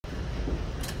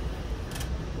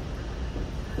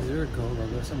Is there a Go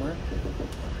logo somewhere?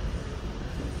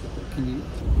 Can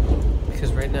you?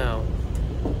 Because right now,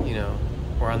 you know,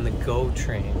 we're on the Go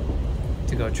train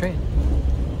to go train.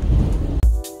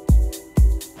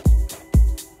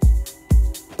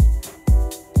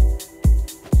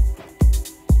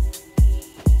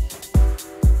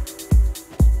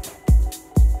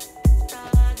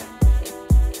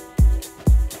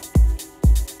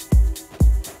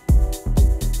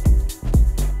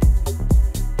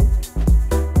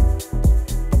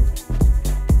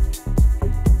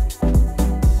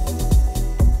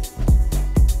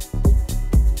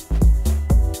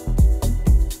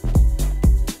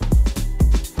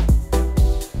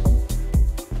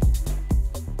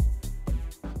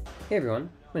 Hey everyone,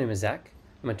 my name is Zach.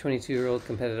 I'm a 22-year-old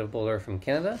competitive bowler from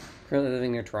Canada, currently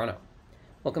living near Toronto.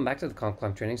 Welcome back to the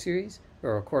COMPCLIMB training series,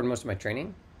 where I record most of my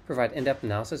training, provide in-depth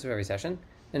analysis of every session,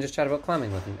 and just chat about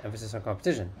climbing with an emphasis on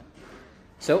competition.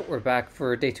 So we're back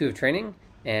for day 2 of training,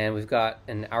 and we've got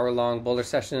an hour-long boulder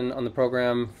session on the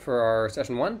program for our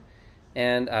session 1,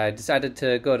 and I decided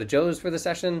to go to Joe's for the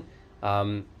session.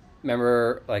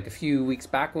 Remember, like a few weeks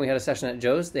back when we had a session at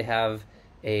Joe's, they have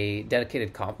a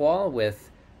dedicated comp wall with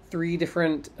 3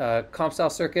 different comp style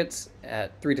circuits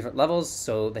at 3 different levels.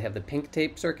 So they have the pink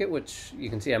tape circuit, which you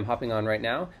can see I'm hopping on right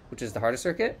now, which is the hardest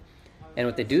circuit. And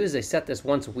what they do is they set this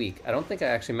once a week. I don't think I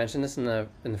actually mentioned this in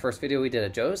the first video we did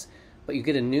at Joe's, but you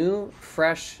get a new,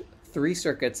 fresh 3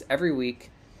 circuits every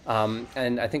week.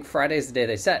 And I think Friday is the day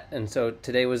they set. And so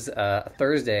today was a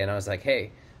Thursday, and I was like,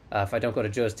 hey, if I don't go to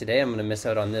Joe's today, I'm going to miss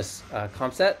out on this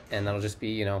comp set, and that'll just be,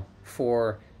 you know,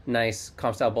 4 nice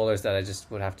comp style bowlers that I just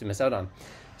would have to miss out on.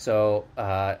 So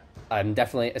I'm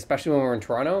definitely, especially when we're in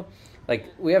Toronto, like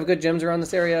we have good gyms around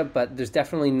this area, but there's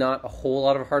definitely not a whole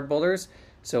lot of hard boulders.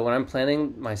 So when I'm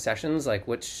planning my sessions, like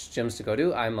which gyms to go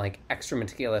to, I'm like extra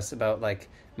meticulous about like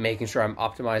making sure I'm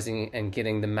optimizing and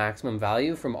getting the maximum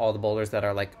value from all the boulders that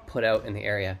are like put out in the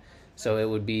area. So it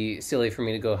would be silly for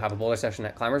me to go have a boulder session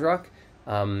at Climbers Rock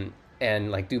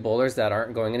and like do boulders that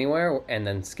aren't going anywhere and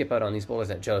then skip out on these boulders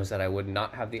at Joe's that I would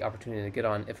not have the opportunity to get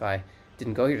on if I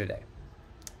didn't go here today.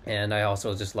 And I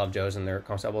also just love Joe's, and their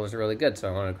comp style boulders are really good, so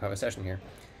I wanted to have a session here.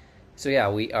 So yeah,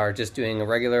 we are just doing a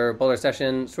regular boulder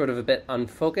session, sort of a bit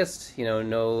unfocused, you know,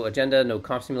 no agenda, no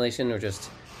comp simulation. We're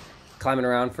just climbing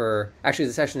around for, actually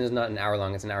the session is not an hour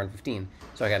long, it's an hour and 15.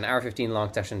 So I got an hour 15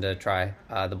 long session to try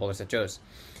the boulders at Joe's.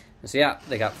 And so yeah,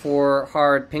 they got 4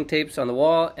 hard pink tapes on the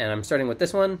wall, and I'm starting with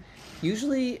this one.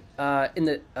 Usually in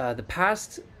the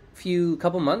past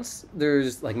couple months,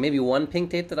 there's like maybe 1 pink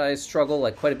tape that I struggle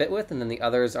like quite a bit with, and then the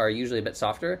others are usually a bit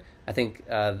softer. I think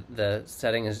the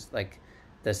setting is like,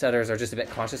 the setters are just a bit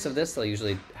conscious of this. They'll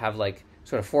usually have like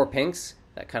sort of 4 pinks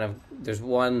that kind of, there's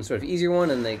one sort of easier one,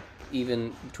 and they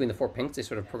even between the 4 pinks they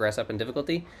sort of progress up in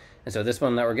difficulty. And so this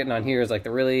one that we're getting on here is like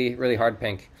the really hard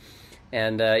pink,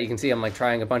 and you can see I'm like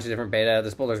trying a bunch of different beta.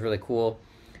 This boulder is really cool.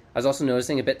 I was also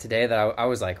noticing a bit today that I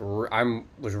was like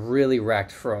was really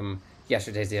wrecked from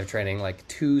yesterday's day of training, like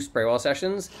 2 spray wall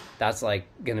sessions. That's like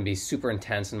going to be super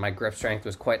intense, and my grip strength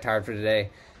was quite tired for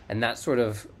today. And that's sort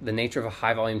of the nature of a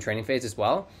high volume training phase as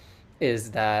well,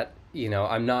 is that, you know,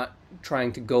 I'm not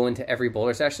trying to go into every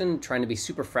boulder session trying to be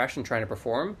super fresh and trying to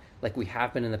perform like we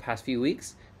have been in the past few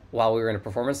weeks while we were in a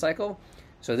performance cycle.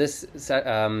 So this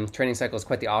training cycle is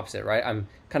quite the opposite, right? I'm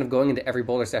kind of going into every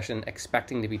boulder session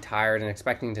expecting to be tired and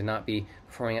expecting to not be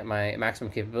performing at my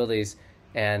maximum capabilities.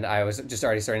 And I was just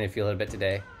already starting to feel it a bit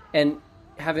today. And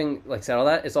having like said all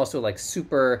that, it's also like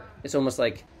super, it's almost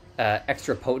like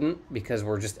extra potent because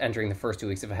we're just entering the first 2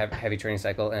 weeks of a heavy training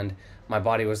cycle, and my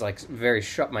body was like very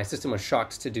shocked. My system was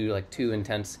shocked to do like 2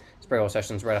 intense spray wall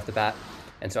sessions right off the bat.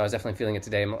 And so I was definitely feeling it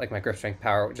today. Like my grip strength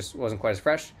power just wasn't quite as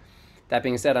fresh. That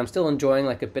being said, I'm still enjoying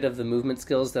like a bit of the movement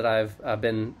skills that I've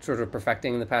been sort of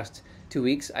perfecting in the past 2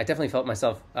 weeks. I definitely felt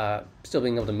myself still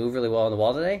being able to move really well on the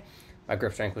wall today. My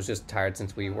grip strength was just tired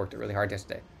since we worked it really hard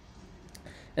yesterday.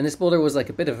 And this boulder was like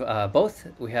a bit of both.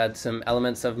 We had some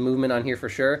elements of movement on here for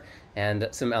sure, and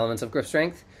some elements of grip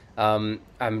strength. I'm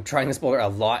trying this boulder a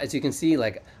lot, as you can see.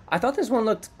 Like, I thought this one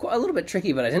looked a little bit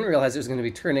tricky, but I didn't realize it was going to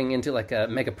be turning into like a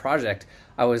mega project.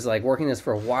 I was like working this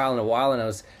for a while, and I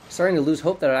was starting to lose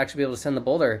hope that I'd actually be able to send the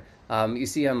boulder. You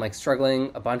see I'm like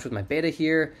struggling a bunch with my beta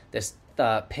here. This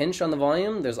pinch on the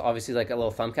volume, there's obviously like a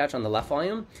little thumb catch on the left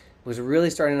volume. Was really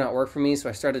starting to not work for me, so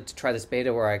I started to try this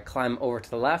beta where I climb over to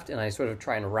the left and I sort of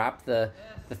try and wrap the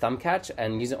thumb catch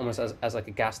and use it almost as like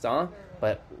a Gaston.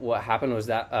 But what happened was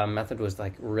that method was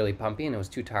like really pumpy and it was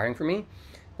too tiring for me,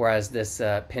 whereas this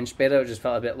pinch beta just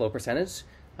felt a bit low percentage.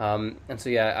 And so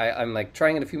yeah, I'm like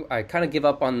trying it I kind of give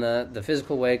up on the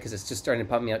physical way because it's just starting to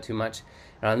pump me out too much.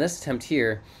 And on this attempt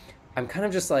here, I'm kind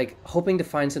of just like hoping to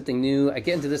find something new. I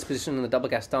get into this position on the double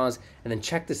Gastons, and then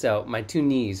check this out, my two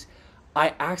knees.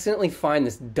 I accidentally find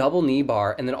this double knee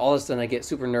bar, and then all of a sudden I get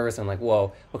super nervous. I'm like,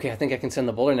 whoa, okay, I think I can send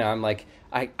the boulder now. I'm like,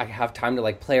 I have time to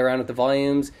like play around with the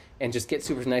volumes and just get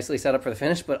super nicely set up for the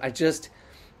finish. But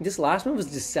this last move was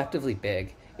deceptively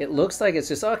big. It looks like it's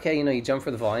just, okay, you jump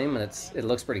for the volume and it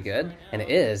looks pretty good, and it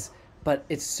is. But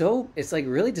it's like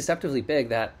really deceptively big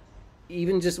that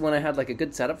even just when I had like a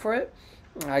good setup for it,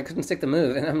 I couldn't stick the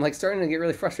move. And I'm like starting to get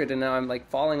really frustrated now. I'm like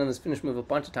falling on this finish move a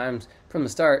bunch of times from the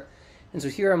start. And so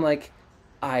here I'm like,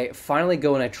 I finally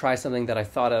go and I try something that I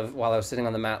thought of while I was sitting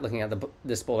on the mat looking at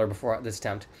this boulder before this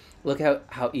attempt. Look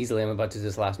how easily I'm about to do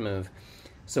this last move.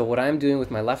 So what I'm doing with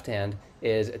my left hand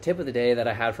is a tip of the day that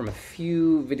I had from a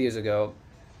few videos ago,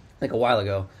 like a while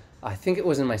ago. I think it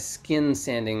was in my skin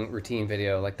sanding routine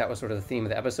video. Like that was sort of the theme of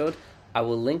the episode. I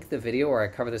will link the video where I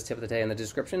cover this tip of the day in the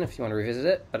description if you want to revisit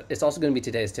it. But it's also going to be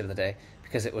today's tip of the day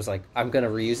because it was like, I'm going to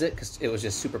reuse it because it was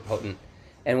just super potent.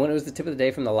 And when it was the tip of the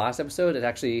day from the last episode,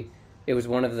 it was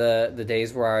one of the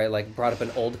days where I like brought up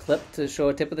an old clip to show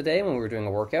a tip of the day when we were doing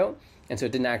a workout. And so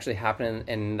it didn't actually happen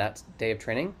in that day of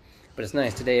training. But it's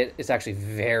nice. Today it's actually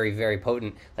very, very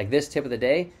potent. Like this tip of the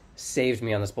day saved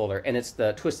me on this boulder. And it's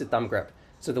the twisted thumb grip.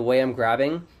 So the way I'm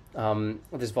grabbing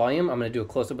with this volume, I'm going to do a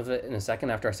close-up of it in a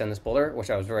second after I send this boulder, which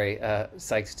I was very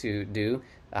psyched to do.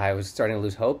 I was starting to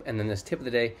lose hope. And then this tip of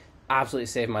the day absolutely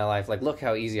saved my life. Like look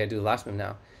how easy I do the last move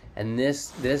now. And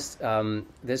this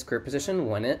grip position,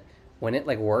 when it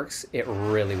like works, it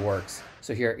really works.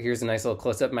 So here's a nice little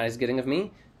close-up Maddie's getting of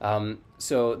me.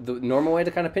 So the normal way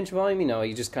to kind of pinch volume,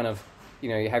 you just kind of,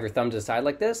 you have your thumb to the side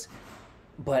like this.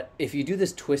 But if you do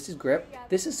this twisted grip,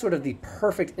 this is sort of the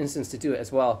perfect instance to do it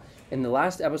as well. In the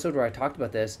last episode where I talked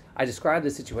about this, I described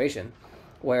this situation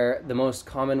where the most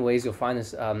common ways you'll find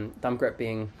this thumb grip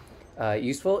being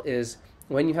useful is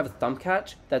when you have a thumb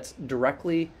catch that's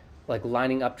directly like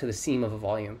lining up to the seam of a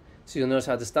volume. So you'll notice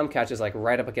how this thumb catch is like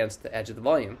right up against the edge of the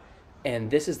volume. And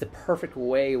this is the perfect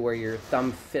way where your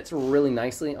thumb fits really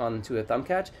nicely onto a thumb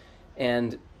catch.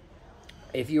 And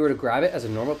if you were to grab it as a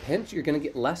normal pinch, you're going to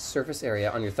get less surface area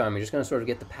on your thumb. You're just going to sort of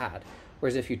get the pad.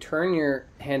 Whereas if you turn your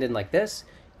hand in like this,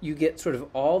 you get sort of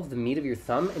all of the meat of your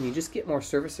thumb and you just get more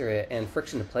surface area and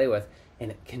friction to play with.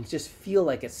 And it can just feel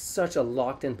like it's such a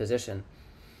locked in position.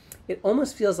 It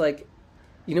almost feels like,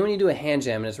 when you do a hand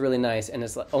jam and it's really nice and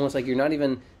it's almost like you're not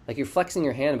even, like you're flexing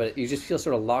your hand, but you just feel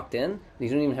sort of locked in. And you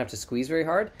don't even have to squeeze very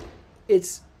hard.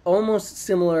 It's almost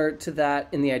similar to that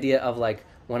in the idea of like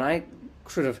when I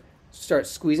sort of start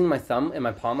squeezing my thumb in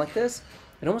my palm like this,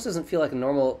 it almost doesn't feel like a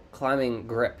normal climbing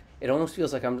grip. It almost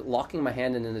feels like I'm locking my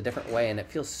hand in a different way, and it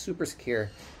feels super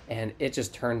secure. And it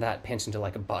just turned that pinch into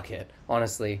like a bucket,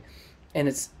 honestly. And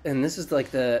this is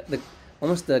like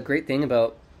almost the great thing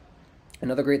about.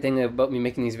 Another great thing about me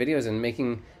making these videos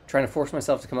and trying to force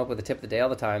myself to come up with a tip of the day all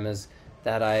the time is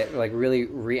that I like really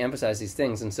re-emphasize these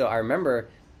things. And so I remember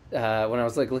when I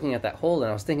was like looking at that hold and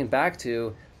I was thinking back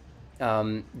to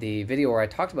the video where I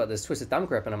talked about this twisted thumb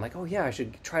grip, and I'm like, oh yeah, I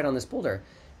should try it on this boulder.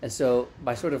 And so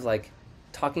by sort of like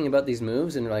talking about these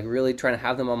moves and like really trying to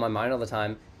have them on my mind all the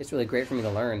time, it's really great for me to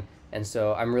learn. And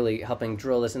so I'm really helping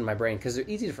drill this in my brain because they're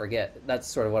easy to forget. That's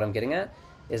sort of what I'm getting at,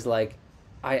 is like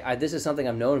this is something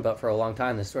I've known about for a long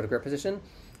time, this sort of grip position,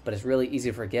 but it's really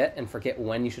easy to forget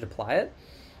when you should apply it.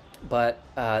 But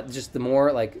just the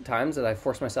more like times that I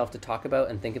force myself to talk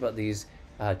about and think about these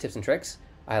tips and tricks,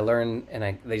 I learn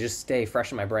and they just stay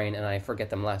fresh in my brain and I forget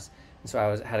them less. And so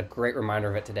I had a great reminder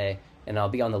of it today, and I'll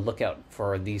be on the lookout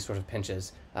for these sort of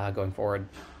pinches going forward,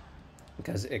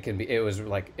 because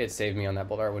it saved me on that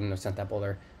boulder. I wouldn't have sent that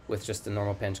boulder with just the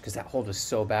normal pinch because that hold was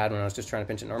so bad when I was just trying to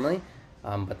pinch it normally.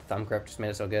 But the thumb grip just made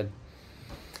it so good.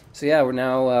 So yeah,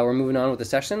 we're moving on with the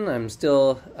session. I'm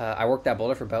still I worked that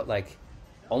boulder for about like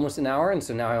almost an hour, and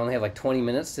so now I only have like 20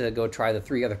 minutes to go try the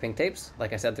 3 other pink tapes.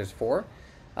 Like I said, there's 4.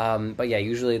 But yeah,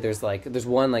 usually there's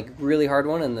one like really hard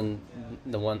one, and then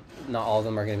the one, not all of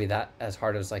them are going to be that as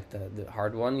hard as like the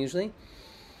hard one usually.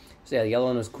 So yeah, the yellow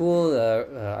one was cool.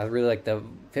 I really like the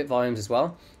fit volumes as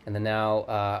well. And then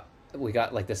now we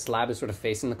got like the slab is sort of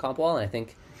facing the comp wall, and I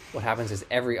think what happens is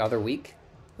every other week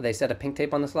they set a pink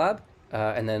tape on the slab,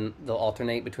 and then they'll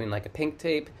alternate between like a pink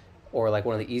tape or like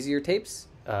one of the easier tapes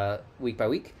week by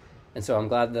week. And so I'm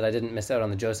glad that I didn't miss out on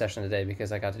the Joe session today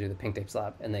because I got to do the pink tape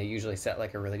slab, and they usually set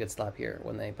like a really good slab here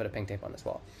when they put a pink tape on this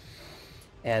wall.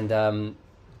 And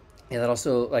yeah, that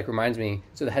also like reminds me,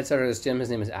 so the head starter of this gym, his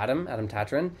name is Adam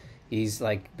Tatrin. He's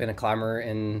like been a climber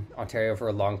in Ontario for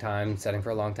a long time, setting for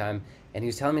a long time, and he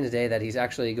was telling me today that he's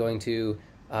actually going to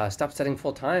stop setting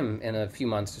full time in a few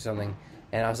months or something.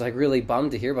 And I was like really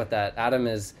bummed to hear about that. Adam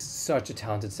is such a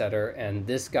talented setter, and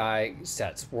this guy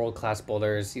sets world-class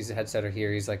boulders. He's a head setter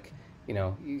here. He's like, you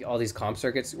know, all these comp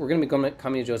circuits. We're going to be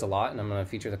coming to Joe's a lot, and I'm going to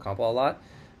feature the comp wall a lot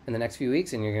in the next few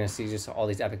weeks, and you're going to see just all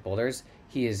these epic boulders.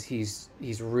 He's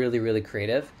really, really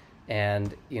creative,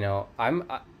 and you know,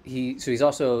 he's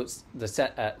also the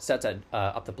sets at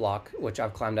Up the Block, which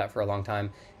I've climbed at for a long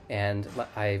time. And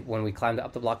when we climbed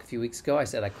Up the Block a few weeks ago, I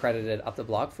said I credited Up the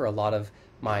Block for a lot of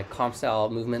my comp style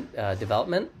movement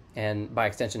development, and by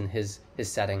extension his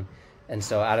setting. And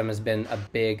so Adam has been a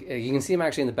big, you can see him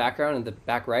actually in the background in the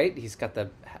back right. He's got the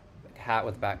hat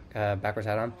with the backwards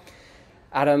hat on.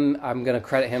 Adam, I'm going to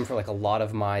credit him for like a lot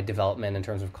of my development in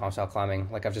terms of comp style climbing.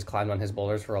 Like I've just climbed on his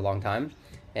boulders for a long time,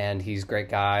 and he's a great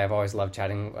guy. I've always loved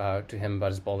chatting to him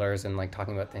about his boulders and like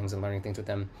talking about things and learning things with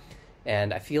him.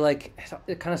 And I feel like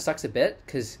it kind of sucks a bit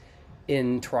because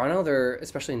in Toronto,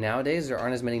 especially nowadays, there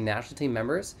aren't as many national team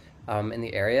members in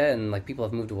the area, and like people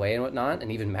have moved away and whatnot, and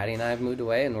even Maddie and I have moved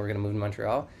away, and we're going to move to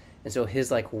Montreal. And so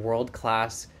his like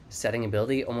world-class setting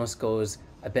ability almost goes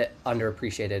a bit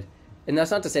underappreciated. And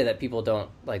that's not to say that people don't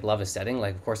like love his setting,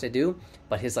 like of course they do,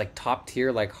 but his like top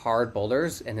tier like hard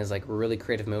boulders and his like really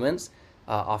creative movements,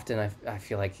 often I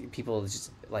feel like people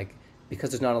just like,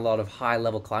 because there's not a lot of high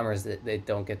level climbers, that they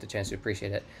don't get the chance to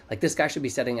appreciate it. Like this guy should be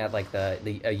setting at like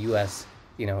a US,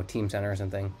 you know, team center or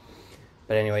something.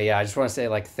 But anyway, yeah, I just want to say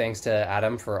like thanks to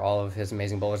Adam for all of his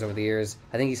amazing boulders over the years.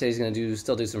 I think he said he's going to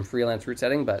still do some freelance route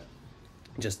setting, but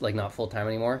just like not full time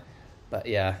anymore. But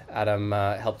yeah, Adam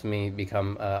helped me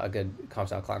become a good comp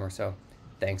style climber. So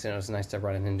thanks, and it was nice to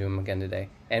run into him again today.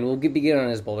 And we'll begin on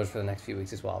his boulders for the next few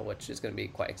weeks as well, which is going to be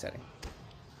quite exciting.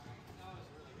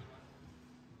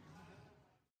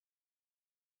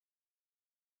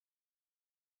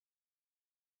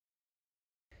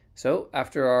 So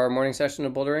after our morning session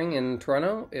of bouldering in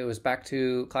Toronto, it was back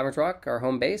to Climbers Rock, our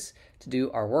home base, to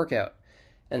do our workout.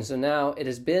 And so now it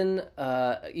has been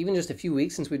even just a few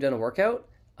weeks since we've done a workout.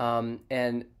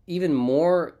 And even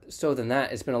more so than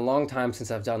that, it's been a long time since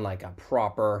I've done like a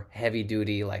proper heavy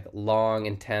duty, like long,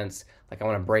 intense, like I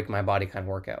want to break my body kind of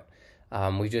workout.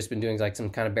 We've just been doing like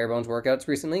some kind of bare bones workouts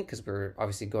recently because we're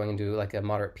obviously going into like a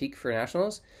moderate peak for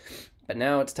nationals. But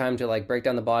now it's time to like break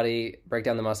down the body, break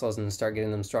down the muscles, and start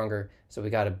getting them stronger. So we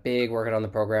got a big workout on the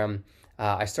program.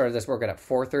 I started this workout at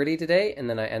 4:30 today, and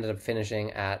then I ended up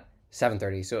finishing at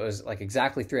 7:30. So it was like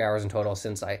exactly 3 hours in total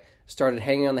since I started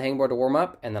hanging on the hangboard to warm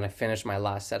up, and then I finished my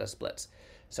last set of splits.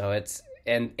 So it's,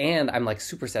 and I'm like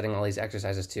supersetting all these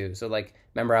exercises too. So like,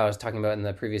 remember I was talking about in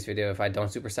the previous video, if I don't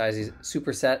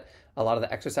superset a lot of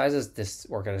the exercises, this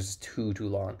workout is just too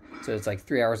long. So it's like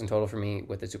 3 hours in total for me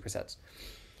with the supersets.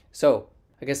 So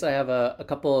I guess I have a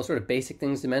couple sort of basic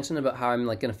things to mention about how I'm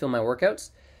like going to film my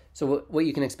workouts. So what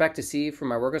you can expect to see from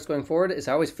my workouts going forward is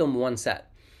I always film one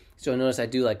set. So notice I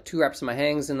do like 2 reps of my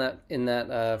hangs in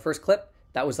that first clip.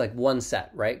 That was like one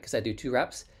set, right? Because I do 2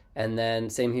 reps. And then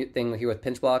same thing here with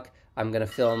pinch block. I'm going to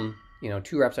film,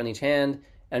 2 reps on each hand.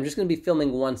 And I'm just going to be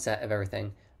filming one set of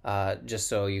everything, just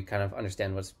so you kind of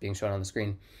understand what's being shown on the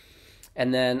screen.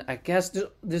 And then I guess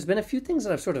there's been a few things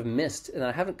that I've sort of missed and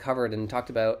I haven't covered and talked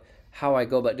about how I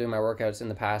go about doing my workouts in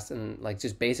the past, and like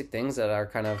just basic things that are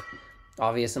kind of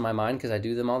obvious in my mind because I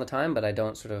do them all the time, but I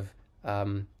don't sort of,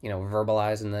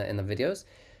 verbalize in the videos.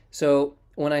 So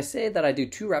when I say that I do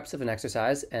 2 reps of an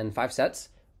exercise and 5 sets,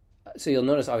 so you'll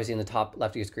notice obviously in the top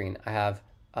left of your screen, I have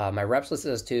my reps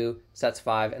listed as 2, sets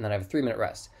 5, and then I have a 3-minute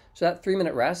rest. So that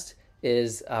 3-minute rest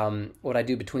is what I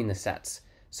do between the sets.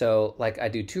 So like I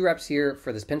do 2 reps here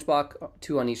for this pinch block,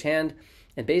 2 on each hand,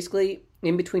 and basically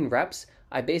in between reps,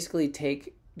 I basically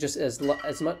take just as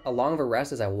much a long of a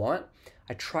rest as I want.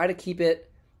 I try to keep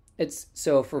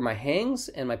so for my hangs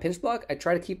and my pinch block, I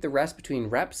try to keep the rest between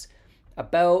reps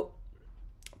about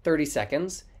 30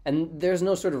 seconds. And there's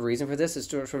no sort of reason for this. It's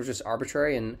sort of just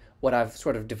arbitrary and what I've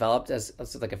sort of developed as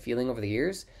like a feeling over the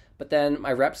years. But then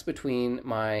my reps between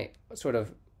my sort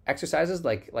of exercises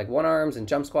like one arms and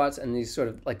jump squats and these sort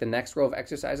of like the next row of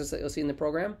exercises that you'll see in the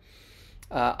program,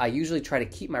 I usually try to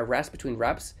keep my rest between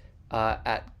reps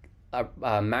at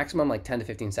a maximum like 10 to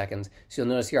 15 seconds. So you'll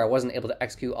notice here I wasn't able to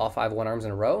execute all 5 one arms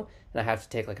in a row, and I have to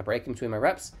take like a break in between my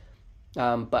reps.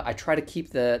 But I try to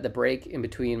keep the break in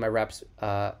between my reps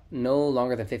no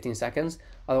longer than 15 seconds.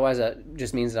 Otherwise, it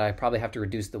just means that I probably have to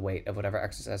reduce the weight of whatever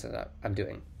exercise that I'm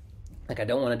doing. Like I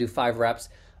don't want to do 5 reps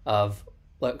of,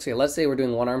 let's say we're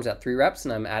doing one arms at 3 reps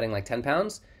and I'm adding like 10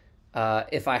 pounds.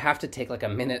 If I have to take like a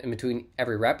minute in between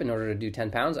every rep in order to do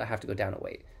 10 pounds, I have to go down a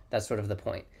weight. That's sort of the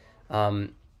point.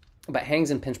 But hangs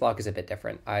and pinch block is a bit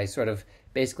different. I sort of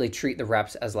basically treat the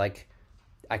reps as like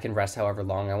I can rest however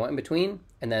long I want in between,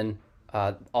 and then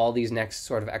all these next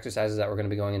sort of exercises that we're going to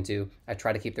be going into, I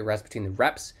try to keep the rest between the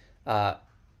reps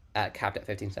capped at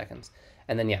 15 seconds.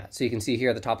 And then, yeah, so you can see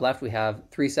here at the top left, we have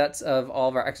 3 sets of all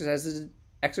of our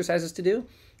exercises to do.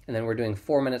 And then we're doing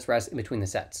 4 minutes rest in between the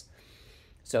sets.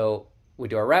 So we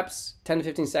do our reps, 10 to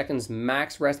 15 seconds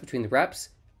max rest between the reps,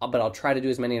 but I'll try to do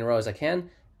as many in a row as I can.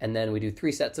 And then we do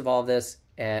 3 sets of all of this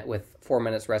with 4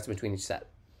 minutes rest between each set.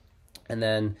 And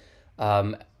then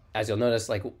as you'll notice,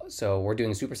 like, so we're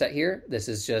doing a superset here. This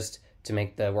is just to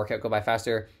make the workout go by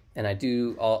faster. And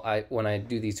when I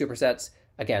do these supersets,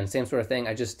 again, same sort of thing.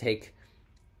 I just take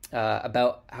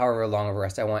about however long of a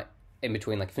rest I want in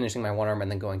between, like finishing my one arm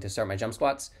and then going to start my jump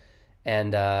squats.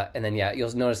 And then, yeah,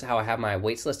 you'll notice how I have my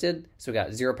weights listed. So we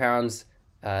got 0 pounds,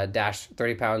 dash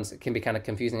 30 pounds. It can be kind of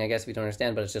confusing, I guess, if you don't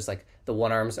understand, but it's just like the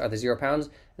one arms are the 0 pounds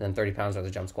and then 30 pounds are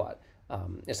the jump squat.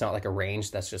 It's not like a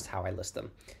range. That's just how I list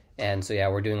them. And so, yeah,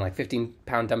 we're doing like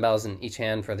 15-pound dumbbells in each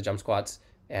hand for the jump squats,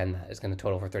 and it's going to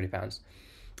total for 30 pounds.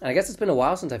 And I guess it's been a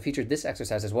while since I featured this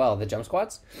exercise as well, the jump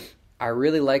squats. I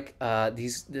really like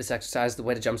this exercise, the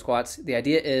way to jump squats. The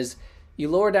idea is you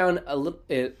lower down a little,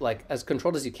 like as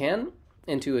controlled as you can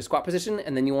into a squat position,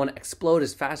 and then you want to explode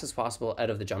as fast as possible out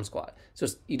of the jump squat. So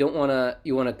you want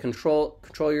to control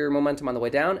your momentum on the way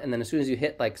down, and then as soon as you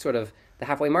hit like sort of the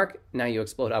halfway mark, now you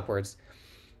explode upwards.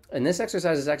 And this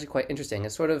exercise is actually quite interesting.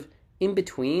 It's sort of in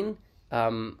between,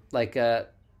 it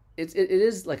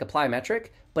is like a plyometric,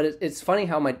 but it's funny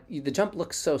how the jump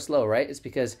looks so slow, right? It's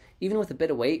because even with a bit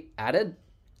of weight added,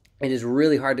 it is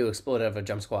really hard to explode out of a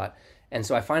jump squat. And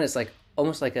so I find it's like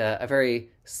almost like a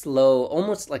very slow,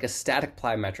 almost like a static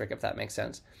plyometric, if that makes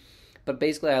sense. But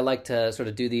basically I like to sort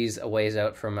of do these a ways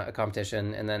out from a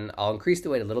competition, and then I'll increase the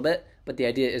weight a little bit, but the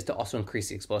idea is to also increase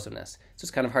the explosiveness. So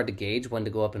it's kind of hard to gauge when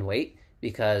to go up in weight,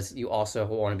 because you also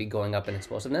want to be going up in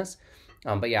explosiveness.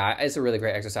 But yeah, it's a really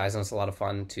great exercise, and it's a lot of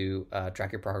fun to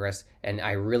track your progress. And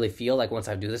I really feel like once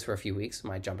I do this for a few weeks,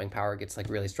 my jumping power gets like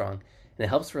really strong. And it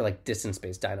helps for like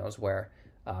distance-based dynos where,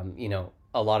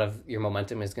 a lot of your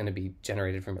momentum is going to be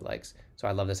generated from your legs. So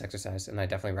I love this exercise, and I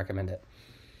definitely recommend it.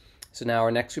 So now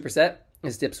our next superset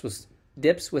is dips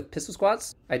with pistol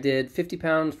squats. I did 50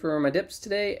 pounds for my dips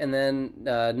today, and then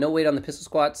no weight on the pistol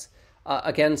squats.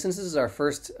 Again, since this is our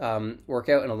first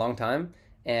workout in a long time,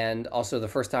 and also the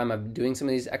first time I'm doing some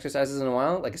of these exercises in a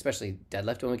while, like especially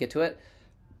deadlift when we get to it,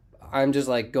 I'm just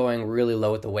like going really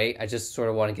low with the weight. I just sort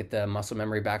of want to get the muscle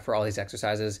memory back for all these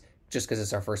exercises just because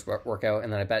it's our first workout.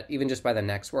 And then I bet even just by the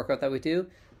next workout that we do,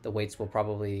 the weights will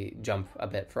probably jump a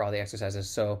bit for all the exercises.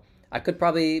 So I could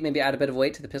probably maybe add a bit of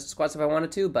weight to the pistol squats if I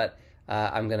wanted to, but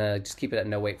I'm going to just keep it at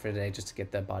no weight for today just to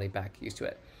get the body back used to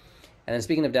it. And then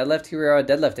speaking of deadlift, here we are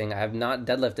deadlifting. I have not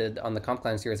deadlifted on the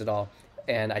COMPCLIMB series at all.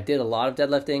 And I did a lot of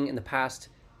deadlifting in the past,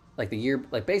 like the year,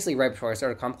 like basically right before I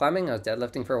started comp climbing, I was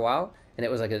deadlifting for a while. And it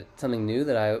was like something new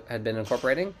that I had been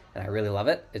incorporating, and I really love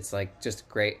it. It's like just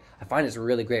great. I find it's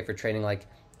really great for training like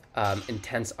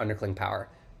intense undercling power.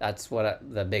 That's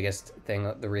the biggest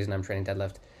thing, the reason I'm training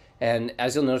deadlift. And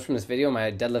as you'll notice from this video,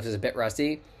 my deadlift is a bit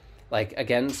rusty. Like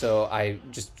again, so I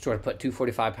just sort of put 2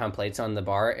 45-pound plates on the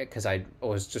bar because I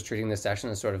was just treating this session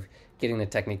as sort of getting the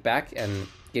technique back and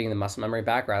getting the muscle memory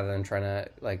back rather than trying to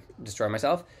like destroy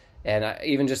myself. And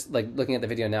even just like looking at the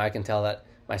video now, I can tell that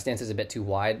my stance is a bit too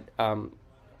wide.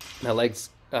 My legs,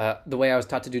 the way I was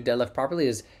taught to do deadlift properly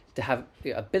is to have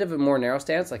a bit of a more narrow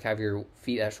stance, like have your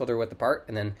feet at shoulder width apart,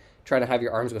 and then try to have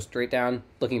your arms go straight down.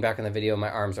 Looking back on the video, my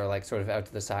arms are like sort of out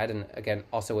to the side, and again,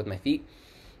 also with my feet.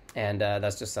 And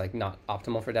that's just like not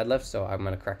optimal for deadlift, so I'm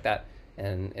going to correct that.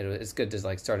 And it's good to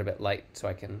like start a bit light so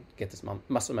I can get this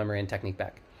muscle memory and technique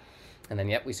back. And then,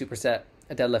 yep, we superset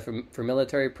a deadlift for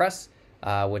military press,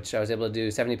 which I was able to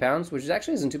do 70 pounds, which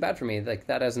actually isn't too bad for me. Like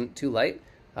that isn't too light,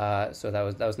 so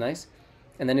that was nice.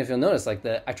 And then if you'll notice, like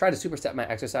I try to superset my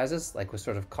exercises, like with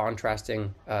sort of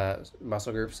contrasting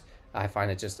muscle groups. I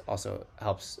find it just also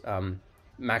helps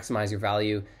maximize your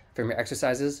value from your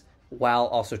exercises while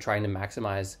also trying to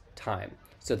maximize time.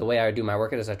 So the way I do my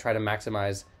workout is I try to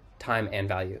maximize time and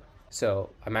value. So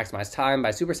I maximize time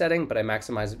by supersetting, but I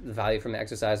maximize the value from the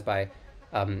exercise by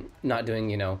not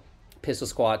doing, pistol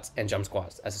squats and jump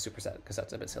squats as a superset, because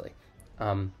that's a bit silly.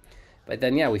 But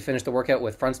then, yeah, we finished the workout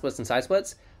with front splits and side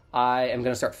splits. I am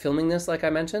going to start filming this, like I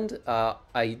mentioned.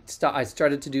 I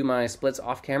started to do my splits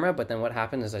off camera, but then what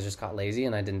happened is I just got lazy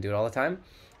and I didn't do it all the time.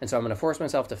 And so I'm going to force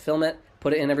myself to film it,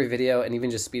 put it in every video, and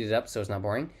even just speed it up so it's not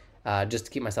boring, just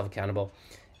to keep myself accountable.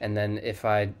 And then if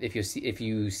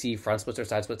you see front splits or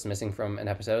side splits missing from an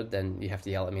episode, then you have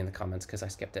to yell at me in the comments because I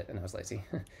skipped it and I was lazy.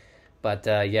 But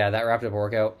yeah, that wrapped up a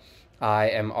workout. I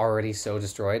am already so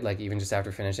destroyed, like even just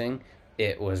after finishing.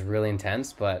 it was really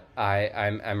intense, but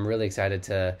I'm really excited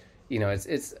to,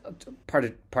 it's part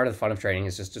of the fun of training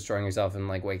is just destroying yourself and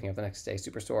like waking up the next day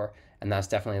super sore, and that's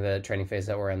definitely the training phase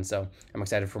that we're in. So I'm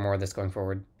excited for more of this going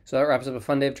forward. So that wraps up a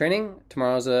fun day of training.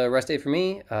 Tomorrow's a rest day for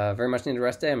me. Very much needed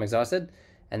rest day. I'm exhausted.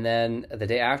 And then the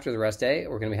day after the rest day,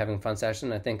 we're going to be having a fun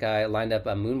session. I think I lined up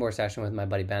a moonboard session with my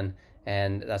buddy Ben,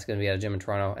 and that's going to be at a gym in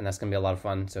Toronto, and that's going to be a lot of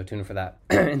fun. So tune in for that.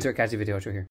 Insert catchy video outro here.